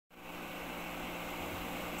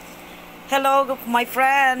Hello, my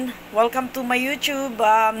friend. Welcome to my YouTube.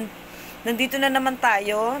 Nandito na naman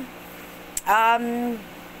tayo. Um,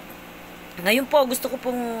 Ngayon po, gusto ko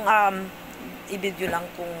pong i-video lang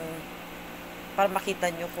kung para makita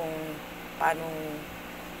nyo kung paano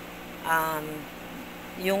um,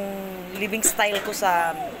 yung living style ko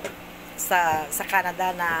sa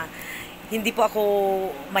Canada na hindi po ako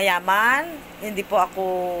mayaman, hindi po ako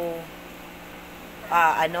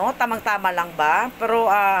tamang-tama lang ba? Pero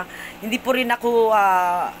hindi po rin ako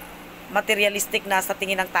materialistic na sa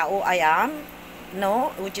tingin ng tao I am.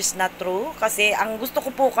 No, which is not true. Kasi ang gusto ko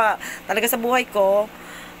po talaga sa buhay ko,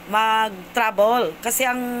 mag-travel. Kasi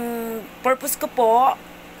ang purpose ko po,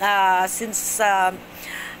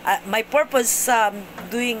 my purpose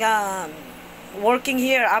working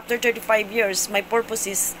here after 35 years, my purpose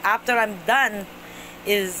is, after I'm done,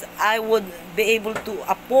 is I would be able to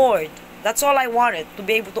afford. That's all I wanted, to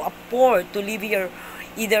be able to afford to live here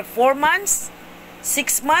either 4 months,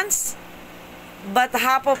 6 months, but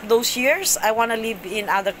half of those years I want to live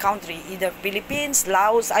in other country, either Philippines,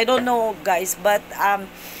 Laos, I don't know guys, but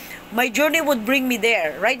my journey would bring me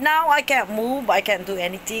there. Right now I can't move, I can't do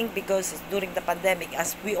anything because it's during the pandemic,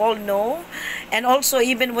 as we all know, and also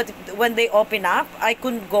even when they open up, I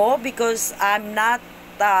couldn't go because I'm not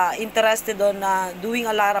interested on doing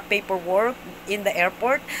a lot of paperwork in the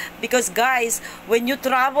airport. Because guys, when you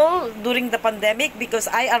travel during the pandemic, because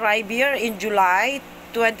I arrived here in July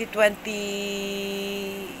 2020,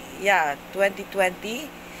 2020,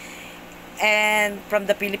 and from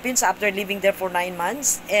the Philippines after living there for 9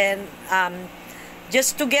 months, and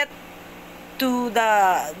just to get to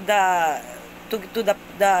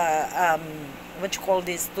what you call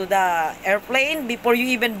this, to the airplane before you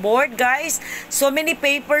even board, guys, so many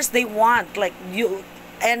papers they want, like you,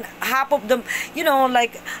 and half of them,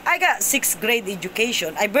 like I got 6th grade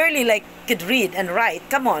education, I barely could read and write.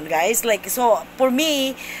 Come on guys, so for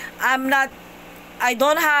me, I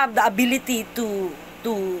don't have the ability to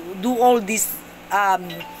do all this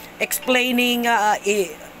explaining.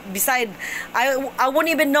 Beside, I won't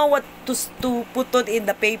even know what to put it in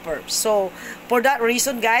the paper. So for that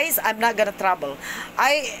reason, guys, I'm not gonna travel.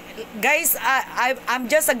 I'm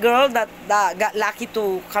just a girl that got lucky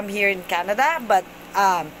to come here in Canada, but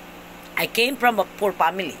I came from a poor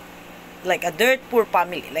family, like a dirt poor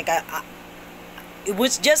family. It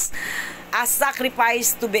was just a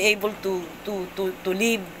sacrifice to be able to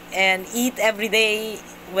live and eat every day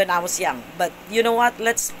when I was young. But you know what?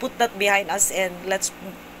 Let's put that behind us and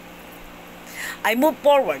I move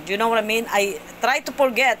forward, you know what I mean? I try to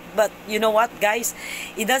forget, but you know what, guys?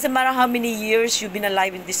 It doesn't matter how many years you've been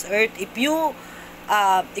alive in this earth. If you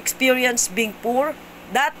experience being poor,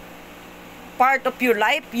 that part of your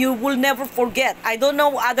life, you will never forget. I don't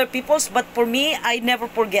know other people's, but for me, I never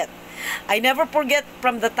forget. I never forget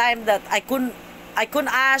from the time that I couldn't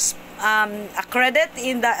ask a credit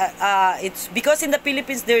in the it's because in the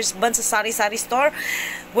Philippines there's Bansa Sari store.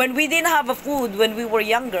 When we didn't have a food when we were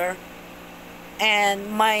younger, and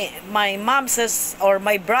my mom says, or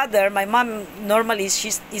my brother, my mom normally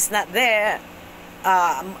she's not there,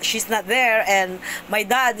 and my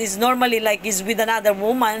dad is normally is with another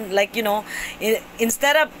woman,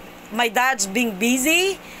 instead of my dad's being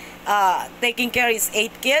busy taking care of his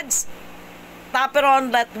 8 kids, top it on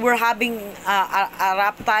that we're having a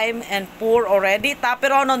rough time and poor already. Top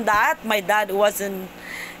it on that, my dad wasn't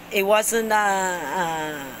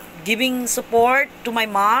giving support to my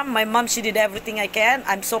mom. My mom, she did everything I can.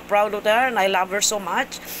 I'm so proud of her and I love her so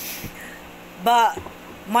much. But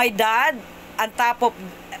my dad, on top of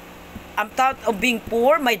being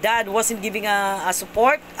poor, my dad wasn't giving a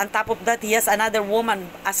support. On top of that, he has another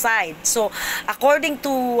woman aside. So according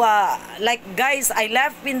to guys, I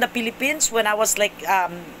left in the Philippines when I was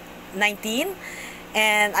 19,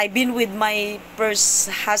 and I've been with my first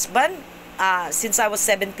husband since I was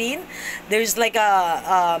 17. There's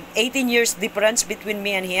a 18 years difference between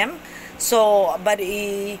me and him. So but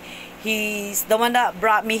he's the one that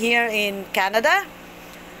brought me here in Canada,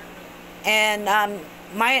 and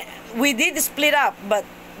we did split up, but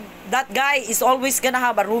that guy is always gonna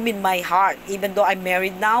have a room in my heart, even though I'm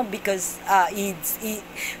married now, because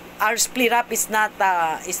our split up is not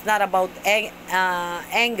about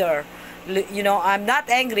anger. I'm not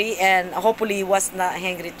angry, and hopefully he was not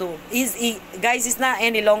angry too. Guys, is not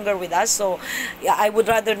any longer with us, so yeah, I would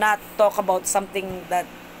rather not talk about something that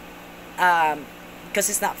because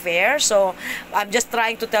it's not fair. So I'm just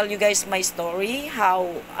trying to tell you guys my story, how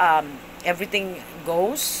everything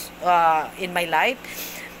goes in my life.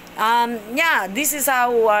 This is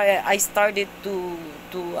how I started to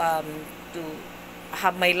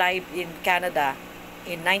have my life in Canada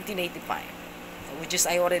in 1985. which is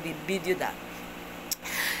I already video that.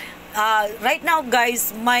 Right now,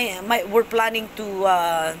 guys, we're planning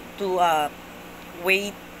to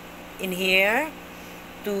wait in here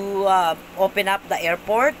to open up the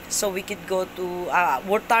airport so we could go to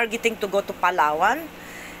we're targeting to go to Palawan,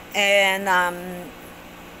 and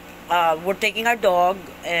we're taking our dog,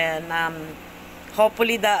 and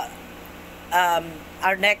hopefully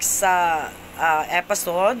our next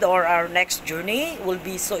episode or our next journey will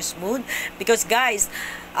be so smooth, because guys,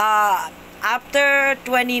 after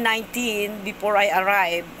 2019, before I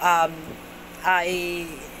arrived, I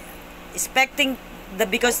expecting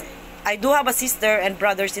because I do have a sister and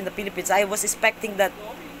brothers in the Philippines. I was expecting that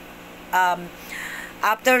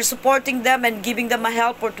after supporting them and giving them a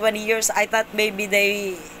help for 20 years, I thought maybe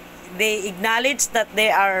they acknowledge that they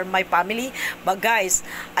are my family. But guys,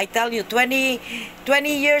 I tell you, 20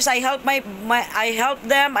 years I helped I helped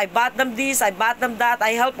them, I bought them this, I bought them that,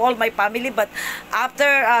 I helped all my family. But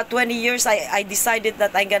after 20 years, I decided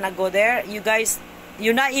that I'm gonna go there. You guys,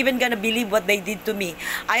 you're not even gonna believe what they did to me.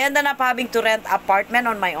 I ended up having to rent apartment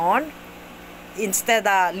on my own instead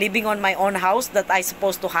of living on my own house that I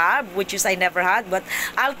supposed to have, which is I never had. But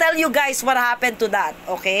I'll tell you guys what happened to that,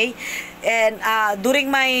 okay? And during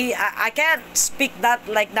my I can't speak that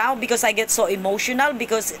like now because I get so emotional,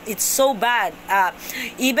 because it's so bad.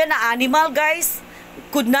 Even an animal, guys,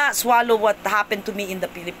 could not swallow what happened to me in the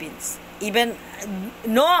Philippines. Even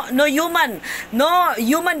no human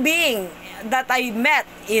being that I met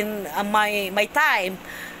in my time,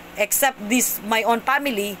 except this my own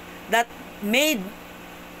family, that made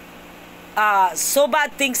so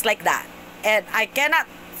bad things like that. And I cannot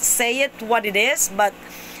say it what it is, but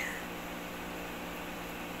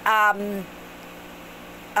I'm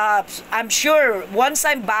sure once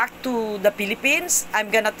I'm back to the Philippines, I'm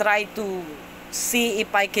gonna try to see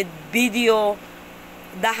if I could video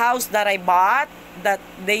the house that I bought, that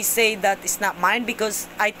they say that it's not mine, because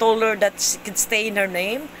I told her that she could stay in her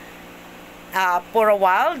name for a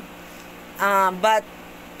while, but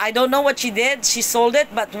I don't know what she did. She sold it.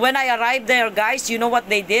 But when I arrived there, guys, you know what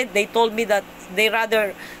they did? They told me that they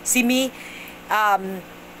rather see me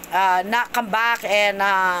not come back and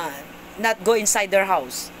not go inside their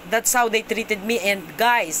house. That's how they treated me. And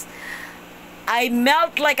guys, I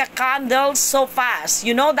melt like a candle so fast.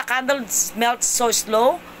 You know, the candle melts so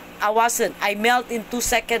slow. I wasn't. I melt in 2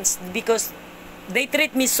 seconds because they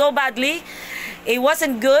treat me so badly. It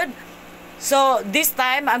wasn't good. So this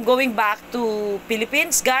time I'm going back to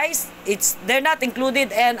Philippines, guys. They're not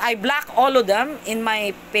included, and I block all of them in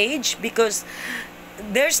my page because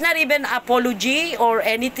there's not even apology or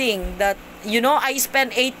anything. That, you know, I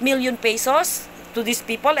spent 8 million pesos to these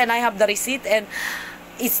people, and I have the receipt, and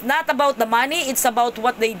it's not about the money, it's about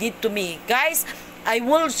what they did to me. Guys, I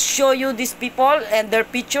will show you these people and their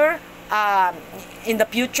picture in the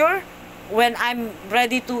future, when I'm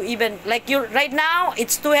ready to even, like, you right now,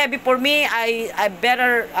 it's too heavy for me. I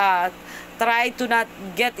better try to not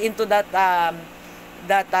get into that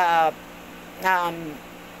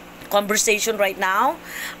conversation right now.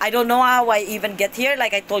 I don't know how I even get here.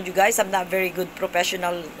 Like I told you guys, I'm not very good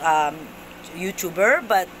professional YouTuber,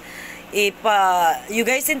 but if you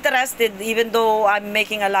guys interested, even though I'm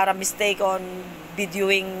making a lot of mistake on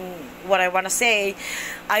videoing what I want to say,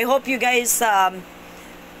 I hope you guys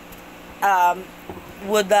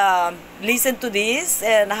would listen to this,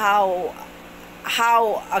 and how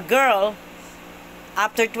a girl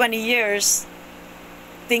after 20 years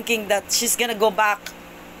thinking that she's gonna go back,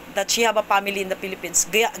 that she have a family in the Philippines.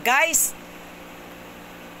 Guys,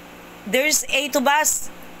 there's 8 of us,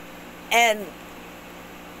 and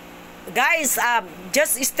guys,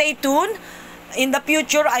 just stay tuned. In the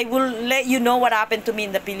future, I will let you know what happened to me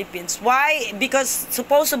in the Philippines. Why? Because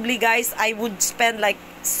supposedly, guys, I would spend like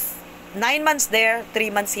 9 months there, 3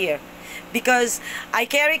 months here, because I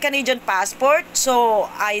carry Canadian passport. So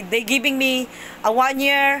they giving me a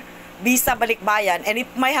 1-year visa balikbayan, and if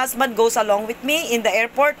my husband goes along with me in the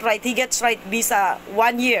airport, right, he gets right visa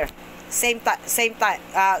 1 year, same time,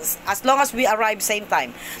 as long as we arrive same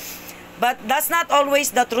time. But that's not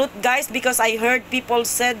always the truth, guys, because I heard people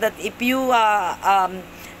said that if you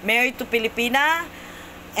married to Filipina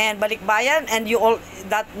and balikbayan, and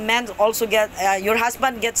that man also get your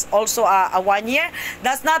husband gets also a 1 year.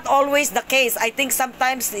 That's not always the case. I think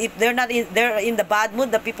sometimes if they're in the bad mood,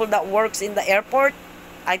 the people that works in the airport,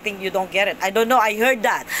 I think you don't get it. I don't know. I heard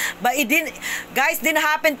that, but it didn't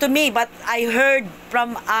happen to me. But I heard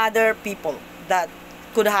from other people that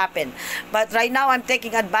could happen. But right now, I'm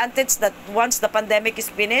taking advantage that once the pandemic is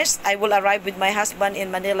finished, I will arrive with my husband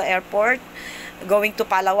in Manila Airport, going to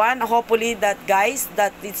Palawan. Hopefully that, guys,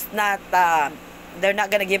 that it's not they're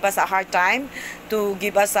not gonna give us a hard time to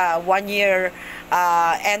give us a 1 year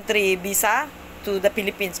entry visa to the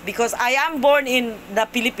Philippines, because I am born in the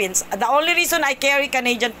Philippines. The only reason I carry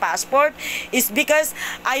Canadian passport is because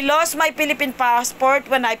I lost my Philippine passport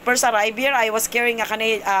when I first arrived here. I was carrying a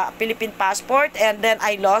Philippine passport, and then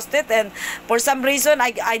I lost it, and for some reason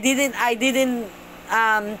I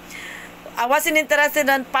wasn't interested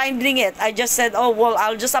in finding it. I just said, oh, well,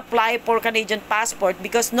 I'll just apply for Canadian passport,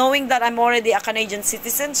 because knowing that I'm already a Canadian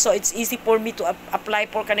citizen, so it's easy for me to apply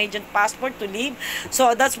for Canadian passport to leave.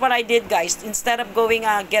 So that's what I did, guys, instead of going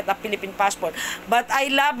get a Philippine passport. But I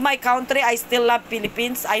love my country. I still love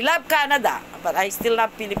Philippines. I love Canada, but I still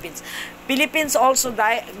love Philippines. Philippines also,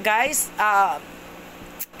 guys, I'm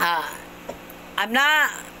not...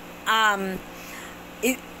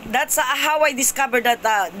 that's how I discovered that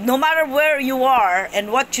no matter where you are and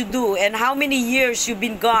what you do and how many years you've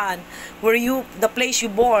been gone, the place you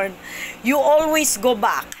born, you always go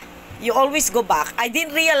back. You always go back. I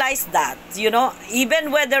didn't realize that, even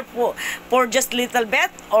whether for just little bit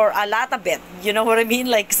or a lot of bit, you know what I mean?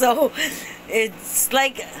 Like, so it's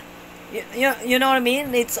like, you know what I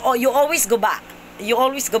mean? You always go back. You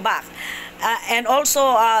always go back. And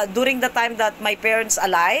also during the time that my parents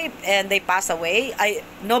alive and they pass away,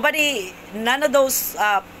 none of those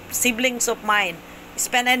siblings of mine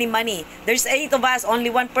spend any money. There's 8 of us, only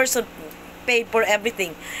one person paid for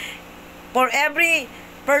everything. For every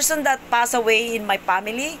person that passed away in my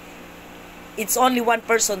family, it's only one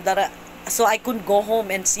person that so I couldn't go home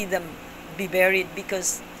and see them be buried,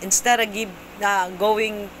 because instead of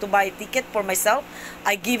going to buy a ticket for myself,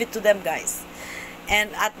 I give it to them, guys. And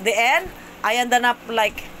at the end, I ended up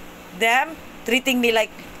like them treating me like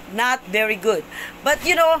not very good. But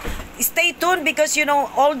stay tuned, because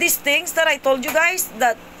all these things that I told you guys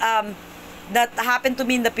that happened to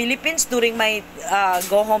me in the Philippines during my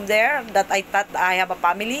go home there, that I thought I have a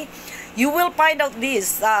family, you will find out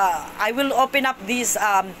this. I will open up this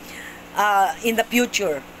in the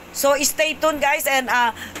future. So stay tuned, guys, and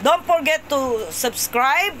don't forget to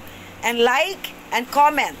subscribe and like and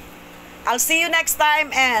comment. I'll see you next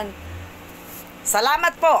time, and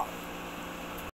salamat po.